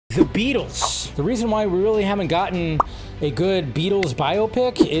The Beatles. The reason why we really haven't gotten a good Beatles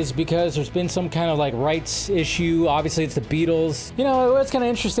biopic is because there's been some kind of like rights issue. Obviously it's the Beatles. You know, it's kind of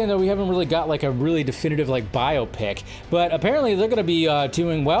interesting that we haven't really got like a really definitive like biopic, but apparently they're gonna be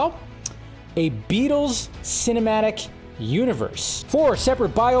doing, well, a Beatles cinematic universe. 4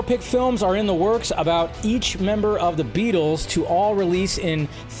 separate biopic films are in the works about each member of the Beatles to all release in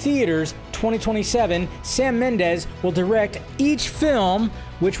theaters 2027. Sam Mendes will direct each film,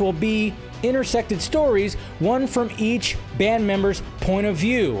 which will be intersected stories, one from each band member's point of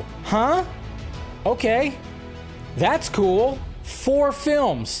view. Huh? Okay. That's cool. 4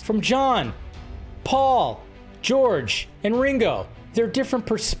 films from John, Paul, George, and Ringo. They're different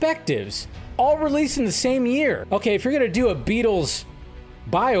perspectives, all released in the same year. Okay, if you're gonna do a Beatles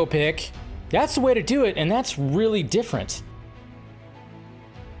biopic, that's the way to do it, and that's really different.